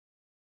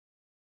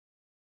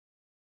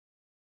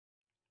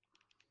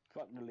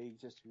Fuck the league,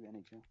 just do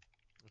NHL.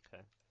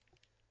 Okay.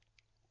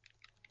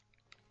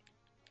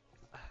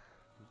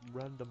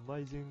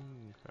 Randomizing.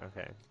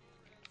 Okay.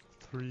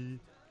 3,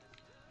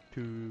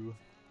 2,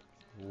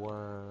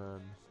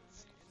 1.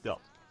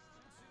 Stop.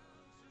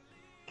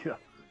 Yeah.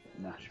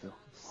 Nashville.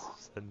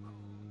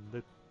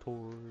 Senators.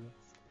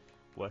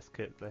 Worst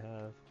kit they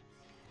have.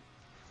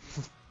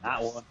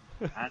 That one.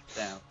 Hands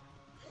down.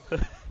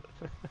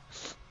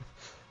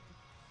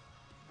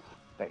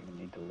 Don't even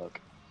need to look.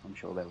 I'm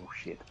sure they're all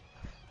shit.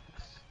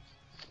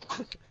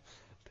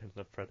 Then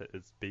the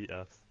Predators beat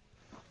us.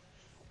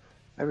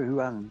 Maybe who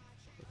hasn't?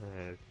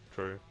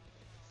 True.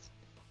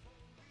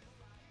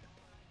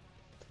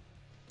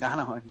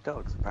 Anaheim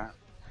Ducks, apparently.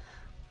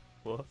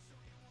 What?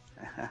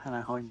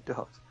 Anaheim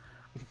Ducks.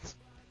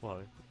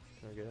 Why?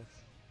 I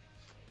guess.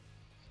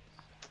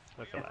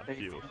 Look at that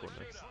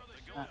beautifulness.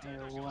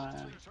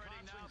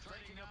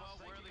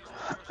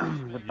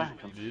 The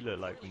back of You look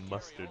like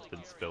mustard's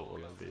been spilt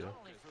all over you.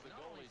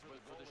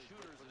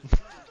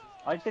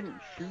 I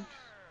didn't shoot.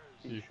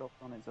 He You- shot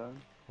on its own.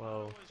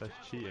 Well, that's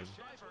cheating.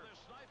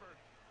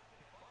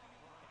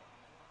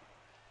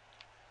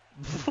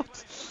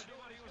 What?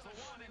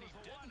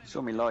 You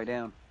saw me lie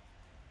down.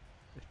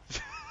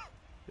 It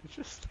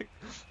just like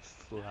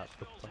slapped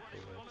the fuck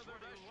away.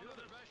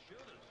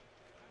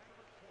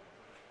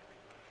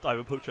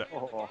 Diamond poke check.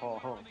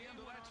 Oh.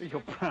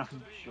 Your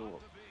brown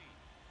short.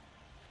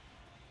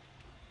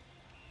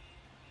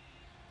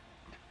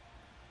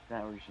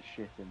 That was just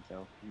shit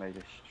himself. He made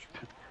a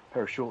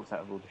pair of shorts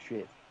out of all the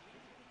shit.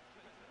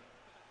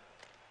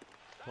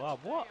 Wow,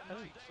 what? I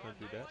didn't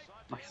do that.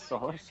 My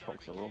socks are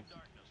awesome.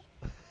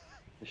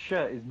 The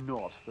shirt is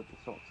not, but the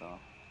socks are.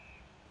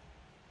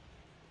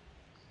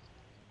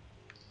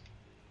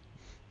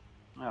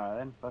 Alright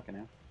then, fucking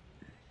hell.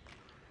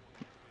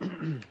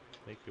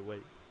 Make your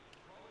wait.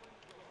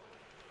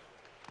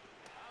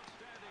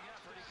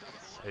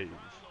 Save.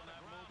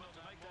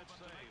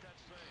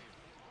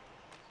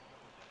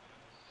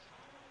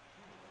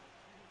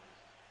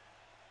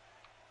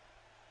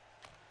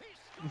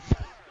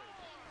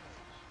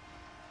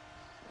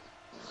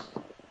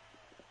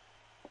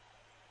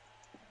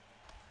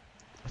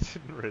 I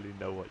didn't really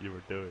know what you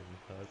were doing.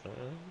 I was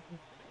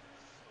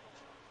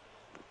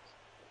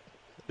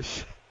like,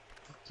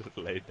 just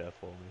laid there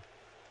for me.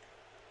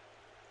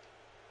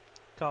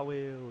 Car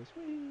wheels.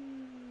 Whee!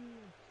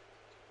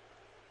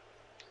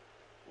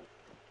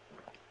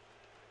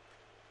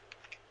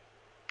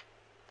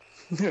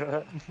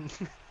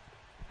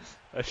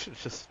 I should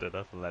have just stood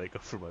up and let it go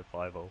through my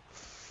 5-0.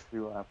 We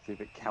will have to see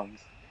if it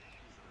counts.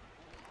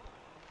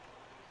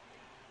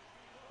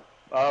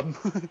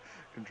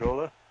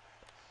 Controller?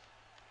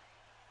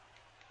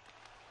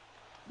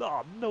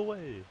 Oh, no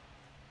way!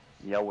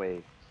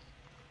 Yahweh.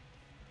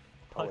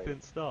 I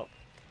couldn't stop.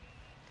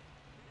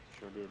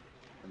 Sure did.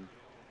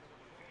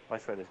 I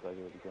swear this guy's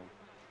already gone.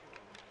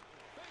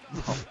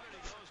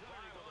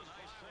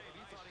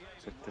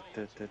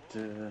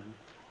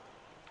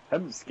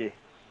 Hemsky.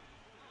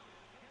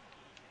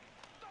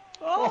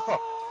 Oh!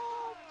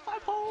 5-0! I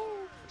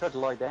tried to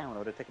lie down, I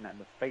would have taken that in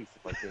the face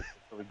if I did.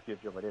 So we'd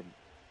give job I didn't.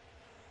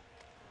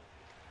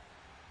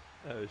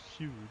 That was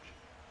huge.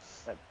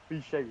 That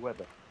Boucher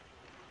Weber.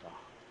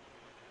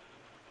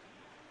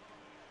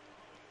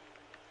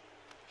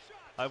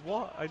 I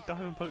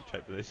diamond poke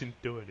checked, but they didn't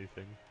do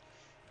anything.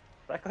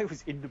 That guy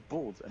was in the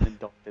boards and then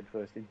dived head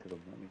first into them.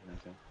 That makes no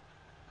sense.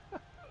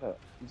 Oh,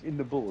 he was in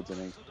the boards and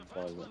then he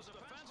dived in.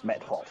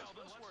 Met hot.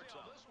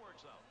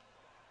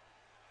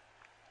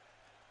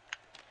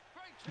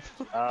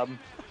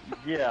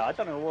 Yeah, I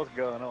don't know what's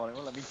going on. It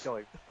won't let me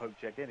dive poke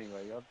check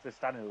anyway. I'm just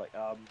standing like,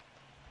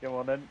 come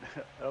on then.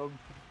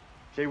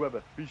 Shea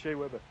Weber. Boucher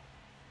Weber.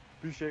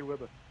 Boucher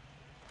Weber.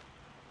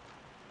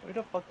 Where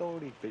the fuck are all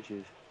these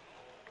bitches?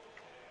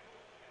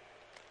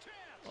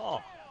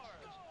 Oh!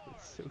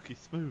 It's silky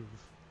smooth.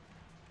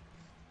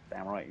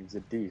 Damn right, he was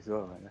a D as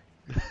well,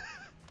 right?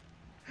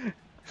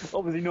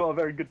 Obviously not a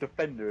very good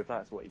defender if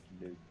that's what he can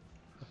do.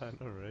 I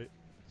know, right?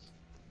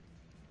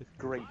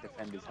 Great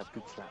defenders have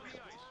good slap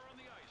shots.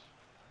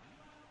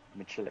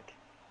 Michilic.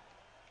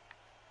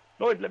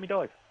 Lloyd, let me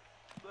dive.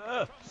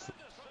 I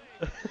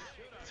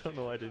don't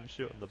know why I didn't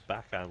shoot on the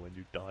backhand when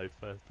you dived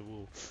first of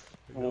all.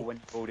 Or when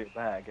you pulled it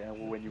back, or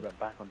when you went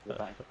back onto the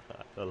back.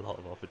 A lot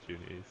of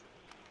opportunities.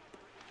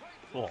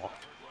 Oh,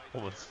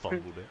 almost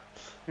fumbled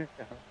it.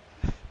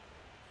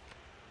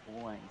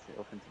 Wanks it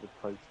off into the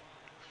post.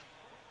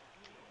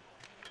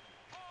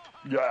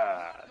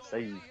 Yeah,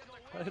 saved.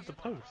 I hit the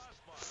post.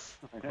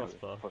 I know.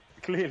 Crossbar.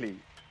 Clearly.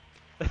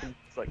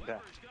 It's like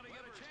that.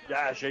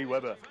 Yeah, Shea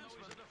Weber.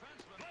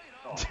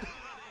 Oh.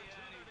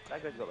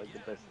 That guy's got like the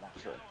best snap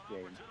shot in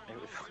the game. It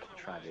was fucking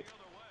tragic.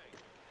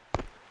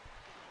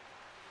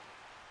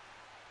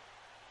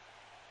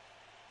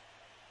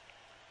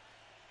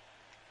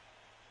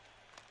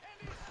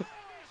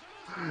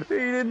 He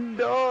didn't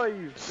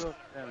dive! God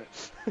damn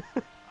it.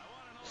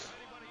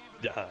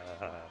 Yeah.